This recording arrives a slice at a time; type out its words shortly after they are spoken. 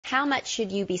how much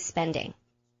should you be spending,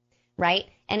 right?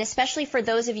 And especially for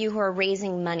those of you who are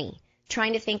raising money,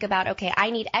 trying to think about, okay, I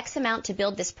need X amount to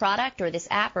build this product or this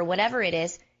app or whatever it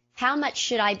is. How much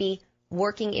should I be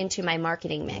working into my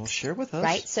marketing mix? Well, share with us.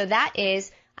 Right? So that is,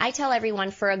 I tell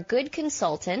everyone, for a good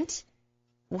consultant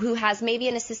who has maybe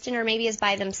an assistant or maybe is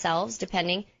by themselves,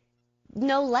 depending,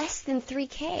 no less than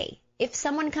 $3,000. If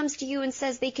someone comes to you and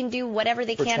says they can do whatever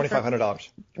they can for $2,500.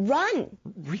 Run.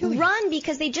 Really? Run,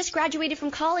 because they just graduated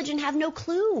from college and have no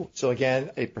clue. So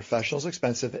again, a professional's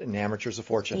expensive and an amateur's a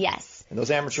fortune. Yes. And those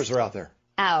amateurs are out there.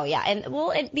 Oh, yeah.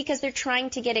 And because they're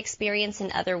trying to get experience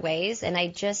in other ways. And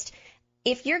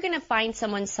if you're going to find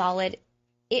someone solid,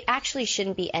 it actually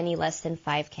shouldn't be any less than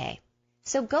 $5,000.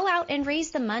 So go out and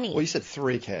raise the money. Well, you said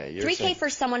 $3,000. $3,000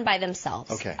 for someone by themselves.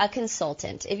 Okay. A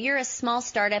consultant. If you're a small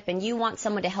startup and you want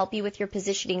someone to help you with your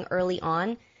positioning early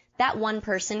on, that one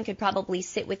person could probably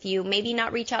sit with you, maybe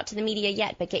not reach out to the media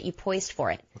yet, but get you poised for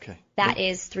it. Okay. That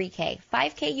is $3,000.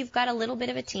 $5,000, you've got a little bit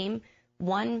of a team,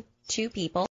 1, 2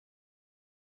 people.